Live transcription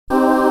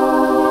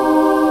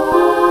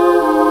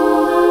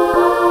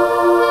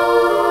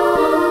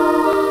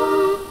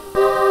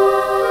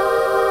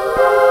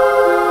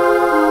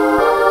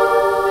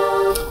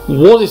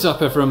What is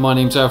up everyone, my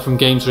name's Al from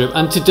GamesRib,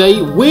 and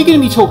today we're going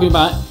to be talking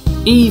about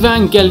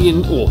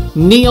Evangelion, or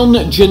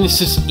Neon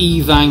Genesis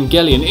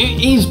Evangelion.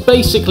 It is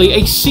basically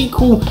a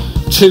sequel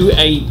to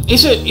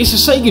it's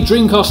a Sega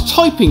Dreamcast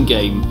typing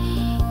game,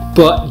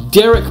 but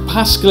Derek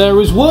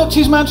Pascalero has worked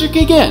his magic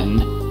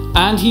again,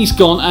 and he's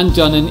gone and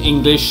done an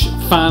English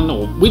fan,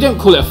 or we don't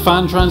call it a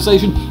fan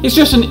translation, it's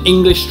just an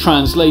English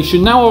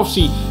translation. Now I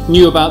obviously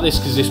knew about this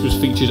because this was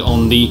featured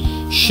on the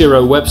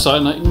Shiro website,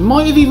 and it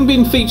might have even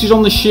been featured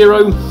on the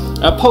Shiro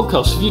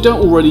podcast. If you don't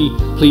already,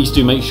 please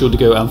do make sure to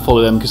go and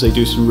follow them because they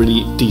do some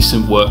really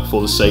decent work for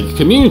the Sega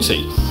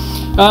community.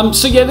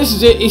 So yeah, this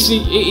is it.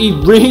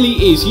 It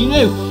really is. You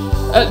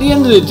know, at the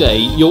end of the day,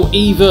 you're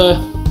either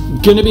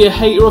going to be a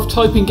hater of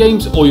typing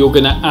games or you're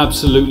going to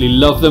absolutely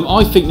love them.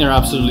 I think they're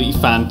absolutely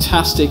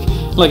fantastic.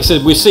 Like I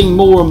said, we're seeing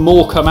more and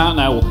more come out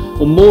now,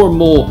 or more and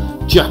more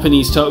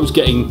Japanese titles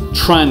getting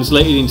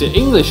translated into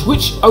English,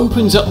 which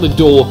opens up the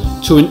door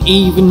to an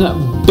even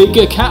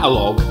bigger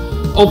catalogue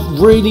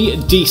of really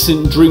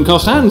decent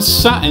Dreamcast and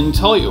Saturn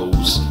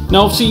titles.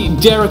 Now obviously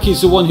Derek is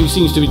the one who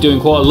seems to be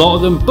doing quite a lot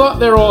of them, but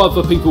there are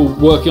other people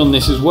working on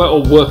this as well,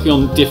 or working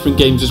on different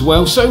games as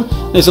well, so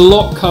there's a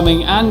lot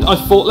coming, and I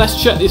thought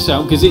let's check this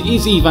out because it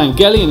is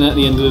Evangelion at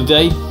the end of the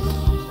day,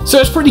 so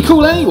it's pretty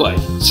cool anyway,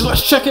 so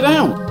let's check it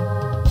out.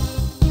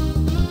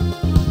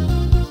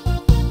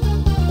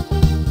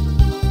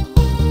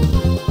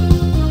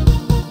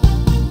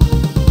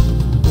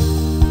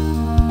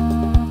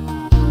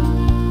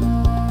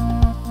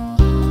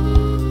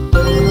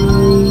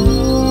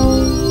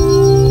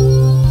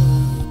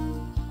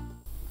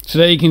 So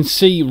there you can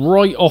see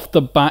right off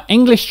the bat,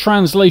 English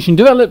translation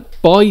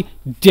developed by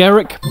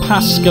Derek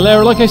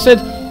Pascalero. Like I said,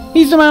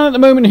 he's the man at the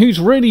moment who's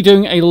really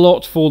doing a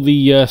lot for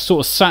the sort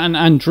of Saturn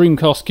and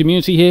Dreamcast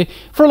community here,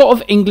 for a lot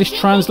of English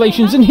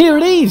translations, and here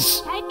it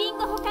is!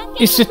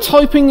 It's the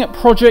Typing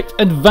Project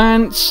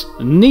Advance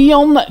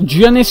Neon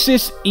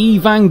Genesis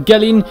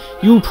Evangelion.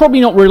 You'll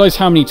probably not realise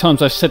how many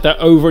times I've said that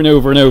over and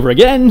over and over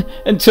again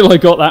until I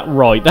got that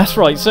right. That's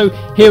right, so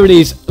here it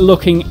is,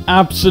 looking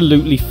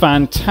absolutely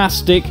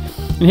fantastic.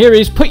 And here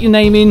it is, put your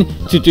name in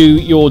to do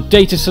your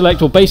data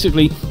select, or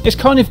basically it's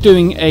kind of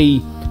doing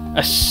a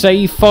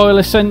save file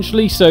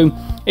essentially, so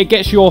it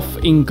gets you off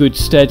in good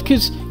stead,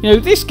 because you know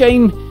this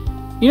game,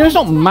 you know, it's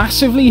not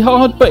massively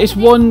hard, but it's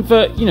one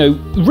that, you know,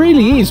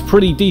 really is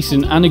pretty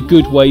decent and a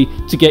good way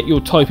to get your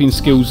typing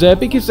skills there,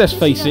 because let's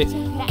face it,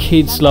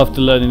 kids love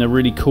to learn in a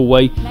really cool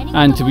way,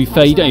 and to be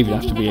fair, you don't even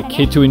have to be a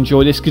kid to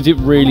enjoy this, because it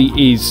really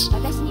is.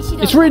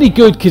 It's really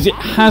good because it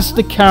has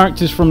the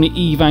characters from the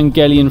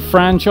Evangelion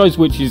franchise,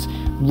 which is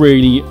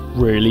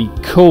really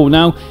cool.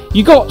 Now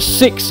you got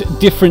 6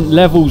 different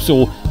levels,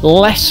 or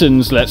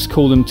lessons let's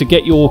call them, to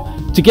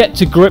get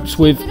to grips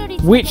with,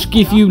 which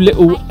give you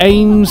little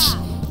aims,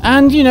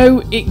 and you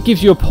know, it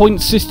gives you a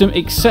point system,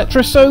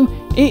 etc. So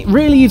it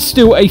really is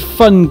still a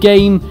fun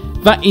game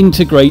that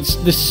integrates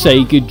the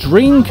Sega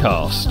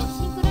Dreamcast.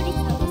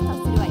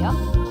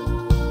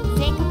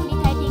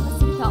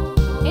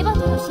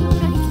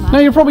 Now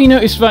you'll probably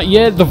notice that,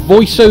 yeah, the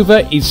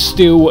voiceover is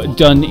still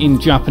done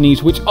in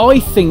Japanese, which I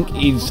think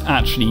is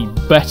actually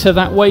better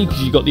that way,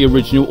 because you've got the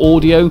original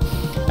audio,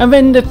 and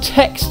then the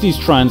text is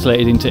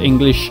translated into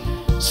English,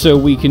 so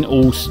we can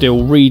all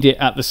still read it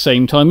at the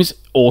same time as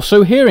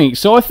also hearing it.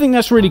 So I think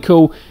that's really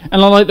cool,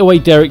 and I like the way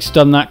Derek's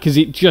done that, because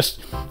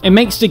it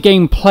makes the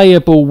game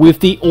playable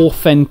with the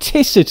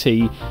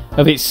authenticity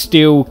of it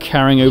still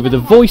carrying over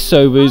the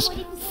voiceovers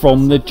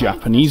from the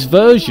Japanese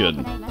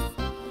version.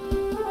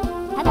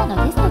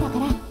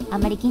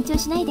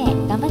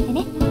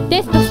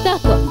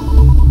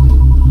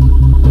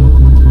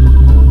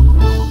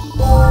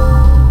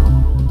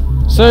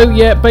 So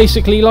yeah,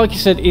 basically, like I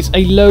said, it's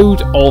a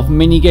load of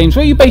mini games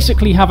where you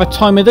basically have a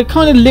timer. The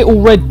kind of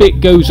little red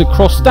bit goes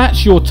across,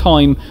 that's your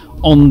time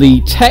on the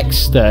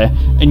text there,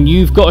 and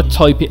you've got to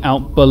type it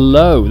out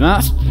below.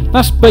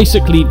 That's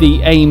basically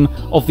the aim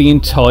of the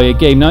entire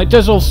game. Now it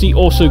does obviously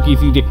also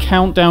give you the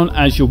countdown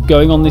as you're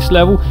going on this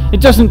level.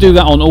 It doesn't do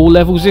that on all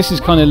levels. This is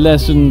kind of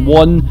lesson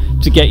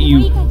 1 to get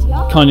you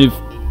kind of,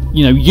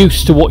 you know,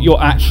 used to what you're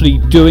actually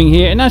doing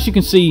here. And as you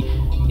can see,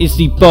 is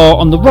the bar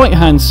on the right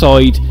hand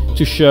side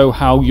to show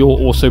how you're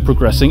also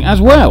progressing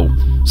as well.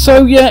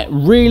 So yeah,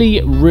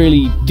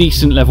 really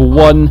decent level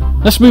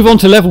 1. Let's move on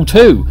to level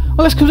 2. Well,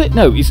 let's call it,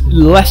 no, it's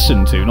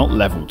lesson 2, not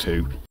level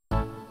 2.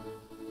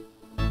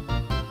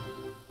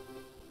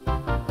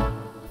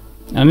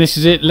 And this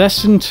is it.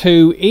 Lesson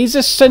 2 is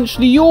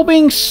essentially you're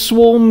being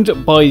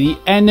swarmed by the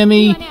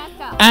enemy,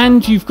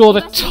 and you've got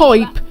to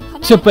type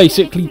to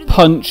basically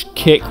punch,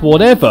 kick,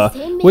 whatever,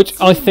 which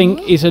I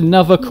think is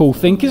another cool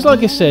thing, because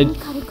like I said,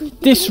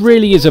 this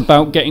really is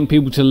about getting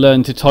people to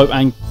learn to type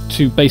and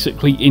to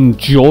basically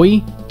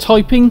enjoy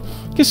typing,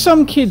 because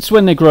some kids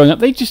when they're growing up,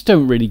 they just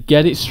don't really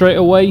get it straight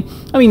away.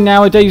 I mean,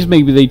 nowadays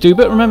maybe they do,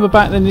 but remember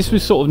back then, this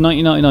was sort of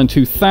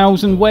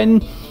 1999-2000,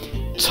 when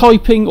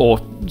typing, or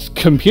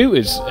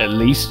computers at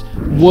least,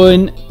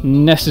 weren't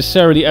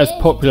necessarily as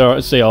popular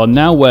as they are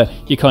now, where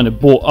you kind of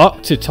brought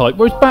up to type,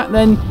 whereas back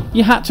then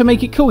you had to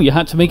make it cool, you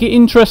had to make it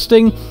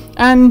interesting,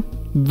 And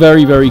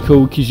very, very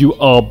cool because you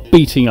are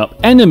beating up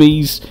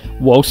enemies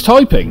whilst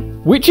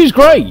typing, which is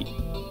great.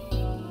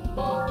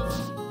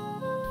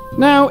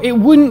 Now, it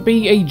wouldn't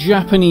be a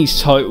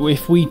Japanese title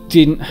if we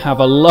didn't have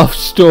a love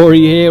story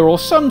here, or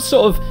some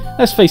sort of,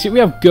 let's face it, we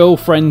have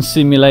girlfriend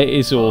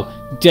simulators or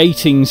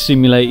dating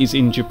simulators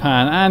in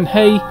Japan, and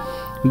hey,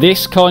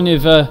 this kind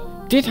of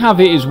did have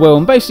it as well.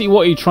 And basically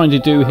what you're trying to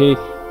do here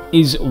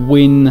is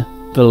win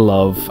the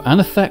love and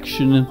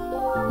affection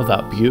of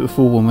that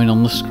beautiful woman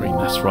on the screen.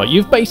 That's right,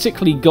 you've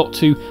basically got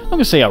to, I'm going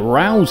to say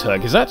arouse her,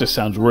 because that just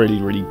sounds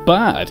really, really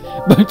bad,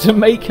 but to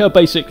make her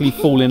basically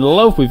fall in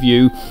love with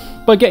you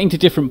by getting to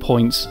different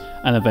points,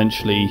 and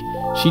eventually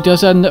she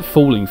does end up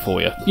falling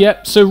for you.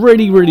 Yep, so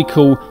really, really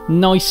cool,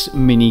 nice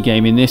mini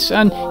game in this.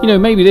 And you know,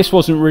 maybe this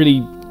wasn't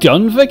really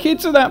done for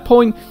kids at that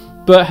point,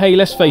 but hey,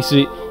 let's face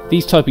it,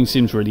 these typing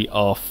sims really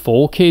are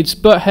for kids.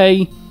 But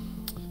hey,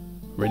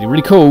 really,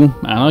 really cool,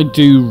 and I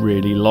do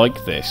really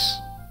like this.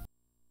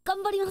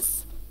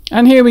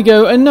 And here we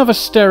go, another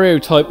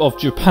stereotype of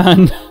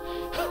Japan.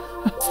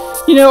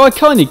 You know, I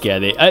kind of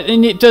get it,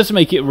 and it does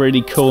make it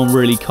really cool and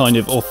really kind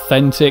of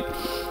authentic.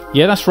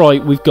 Yeah, that's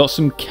right, we've got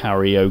some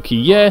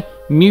karaoke, yeah,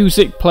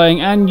 music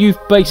playing, and you've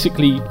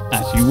basically,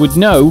 as you would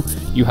know,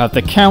 you have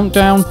the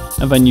countdown,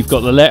 and then you've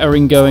got the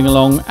lettering going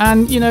along,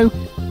 and, you know,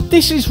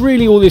 this is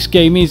really all this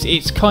game is.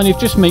 It's kind of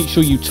just make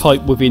sure you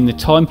type within the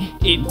time.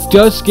 It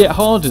does get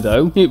harder,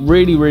 though, it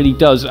really, really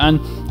does, and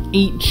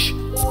each,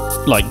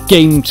 like,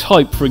 game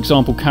type, for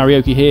example,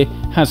 karaoke here,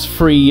 has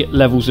 3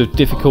 levels of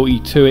difficulty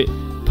to it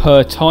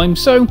per time,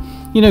 so,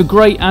 you know,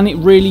 great, and it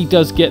really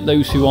does get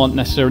those who aren't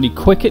necessarily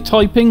quick at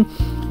typing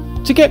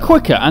to get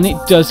quicker, and it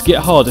does get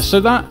harder, so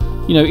that,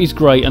 you know, is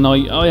great, and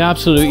I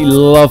absolutely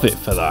love it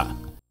for that.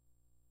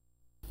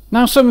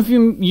 Now, some of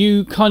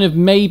you kind of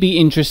may be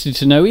interested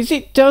to know is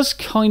it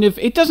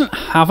doesn't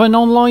have an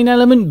online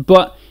element,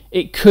 but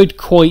it could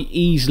quite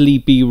easily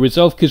be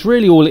resolved, because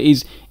really all it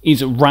is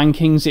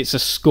rankings. It's a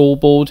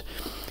scoreboard,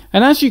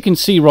 and as you can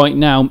see right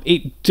now,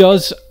 it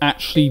does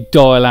actually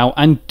dial out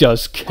and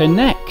does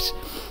connect.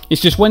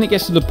 It's just when it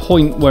gets to the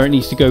point where it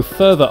needs to go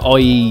further,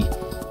 i.e.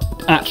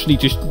 actually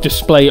just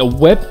display a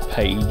web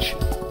page,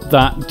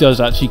 that does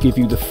actually give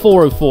you the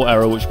 404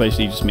 error, which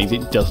basically just means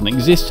it doesn't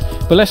exist.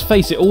 But let's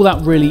face it, all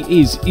that really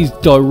is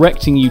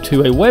directing you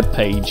to a web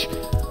page,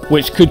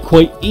 which could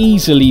quite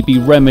easily be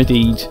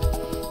remedied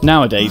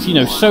nowadays. You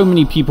know, so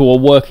many people are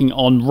working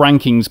on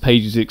rankings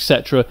pages,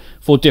 etc.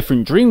 for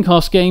different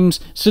Dreamcast games,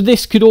 so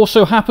this could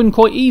also happen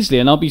quite easily,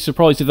 and I'll be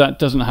surprised if that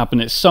doesn't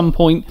happen at some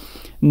point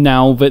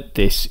now that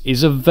this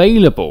is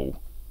available.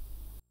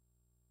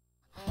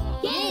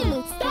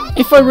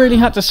 If I really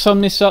had to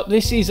sum this up,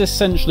 this is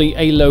essentially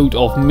a load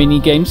of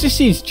mini-games. This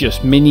is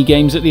just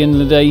mini-games at the end of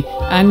the day,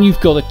 and you've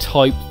got a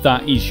type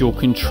that is your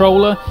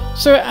controller,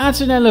 so it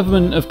adds an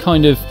element of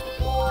kind of,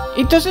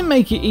 it doesn't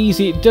make it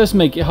easy, it does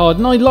make it hard,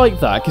 and I like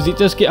that, because it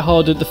does get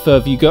harder the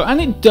further you go, and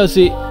it does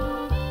it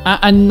at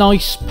a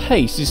nice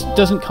pace. It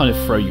doesn't kind of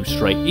throw you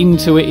straight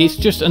into it, it's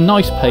just a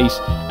nice pace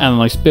and a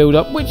nice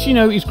build-up, which, you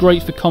know, is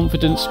great for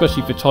confidence,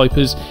 especially for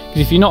typers,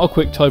 because if you're not a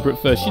quick typer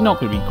at first, you're not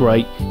going to be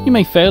great. You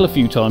may fail a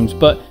few times,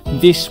 but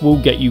this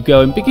will get you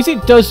going, because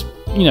it does,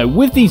 you know,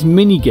 with these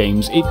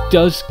mini-games, it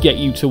does get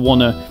you to want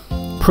to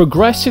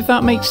progress, if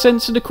that makes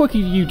sense. So the quicker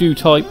you do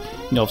type,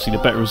 you know, obviously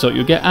the better result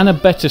you'll get, and a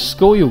better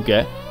score you'll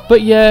get.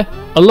 But yeah,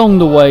 along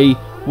the way,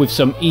 with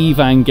some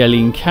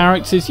Evangelion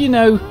characters, you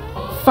know,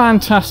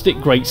 fantastic,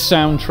 great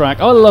soundtrack.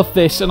 I love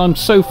this, and I'm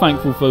so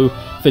thankful for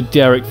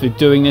Derek for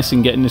doing this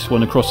and getting this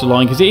one across the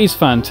line, because it is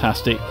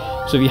fantastic.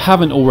 So if you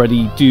haven't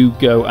already, do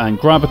go and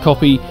grab a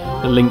copy.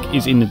 The link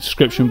is in the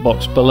description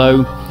box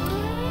below.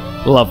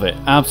 Love it,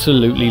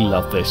 absolutely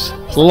love this.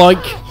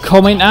 Like,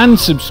 comment and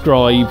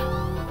subscribe.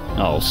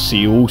 I'll see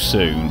you all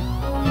soon.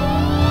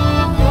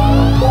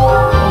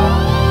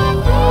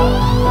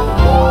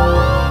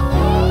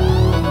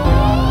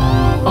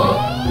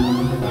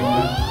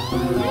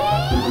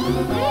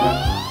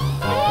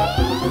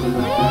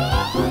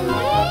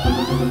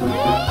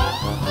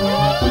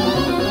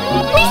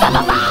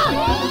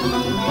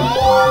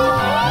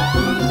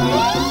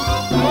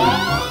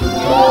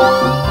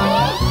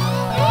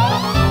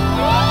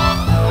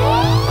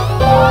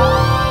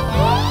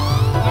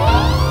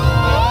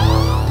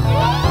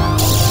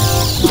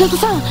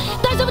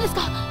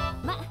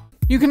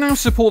 You can now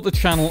support the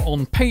channel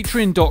on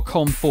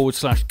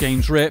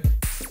patreon.com/GamesRip,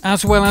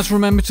 as well as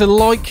remember to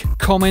like,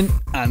 comment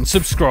and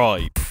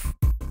subscribe.